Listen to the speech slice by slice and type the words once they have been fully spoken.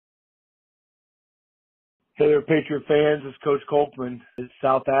Hey there, Patriot fans. It's Coach Kolkman. It's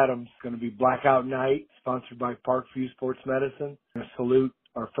South Adams. It's going to be Blackout Night, sponsored by Parkview Sports Medicine. I'm going to salute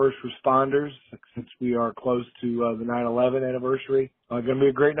our first responders since we are close to the 9/11 anniversary. Going to be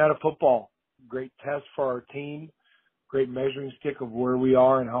a great night of football. Great test for our team. Great measuring stick of where we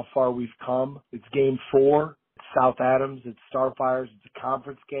are and how far we've come. It's game 4. It's South Adams. It's Starfires. It's a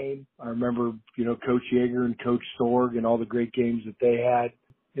conference game. I remember, Coach Yeager and Coach Sorg and all the great games that they had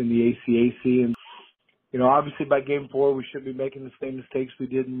in the ACAC. And obviously by game 4, we shouldn't be making the same mistakes we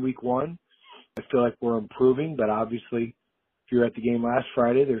did in week 1. I feel like we're improving, but obviously if you're at the game last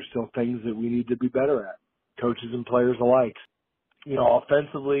Friday, there's still things that we need to be better at, coaches and players alike.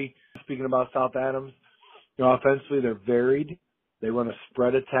 Offensively, speaking about South Adams, offensively they're varied. They run a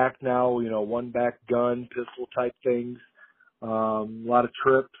spread attack now, one back gun, pistol type things, a lot of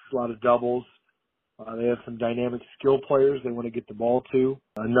trips, a lot of doubles. They have some dynamic skill players they want to get the ball to.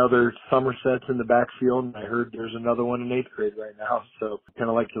 Another Somerset's in the backfield, and I heard there's another one in 8th grade right now. So kind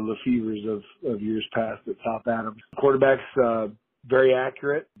of like the Lefevres of years past at South Adams. Quarterback's very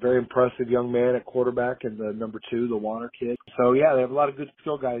accurate, very impressive young man at quarterback, and the number 2, the Warner kid. So, yeah, they have a lot of good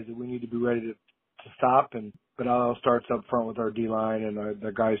skill guys that we need to be ready to stop. But it all starts up front with our D-line and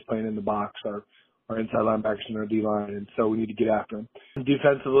the guys playing in the box, our inside linebackers and our D-line. And so we need to get after them.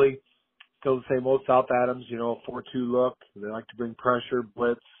 Defensively, still the same old South Adams, a 4-2 look. They like to bring pressure,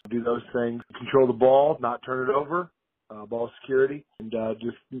 blitz, do those things. Control the ball, not turn it over, ball security, and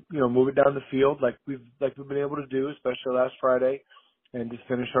just, move it down the field like we've been able to do, especially last Friday, and just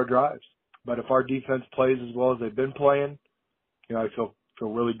finish our drives. But if our defense plays as well as they've been playing, I feel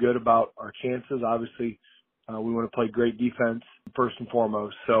really good about our chances. Obviously, we want to play great defense first and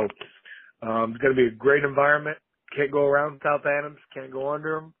foremost. So it's going to be a great environment. Can't go around South Adams, can't go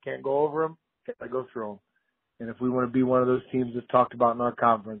under them, can't go over them, can't go through them. And if we want to be one of those teams that's talked about in our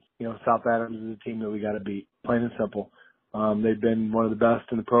conference, South Adams is a team that we got to beat, plain and simple. They've been one of the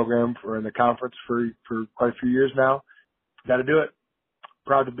best in the program or in the conference for quite a few years now. Got to do it.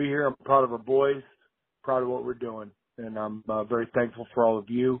 Proud to be here. I'm proud of our boys, proud of what we're doing. And I'm very thankful for all of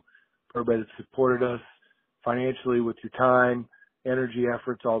you, for everybody that supported us financially with your time, energy,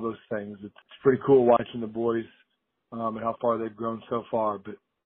 efforts, all those things. It's pretty cool watching the boys and how far they've grown so far. But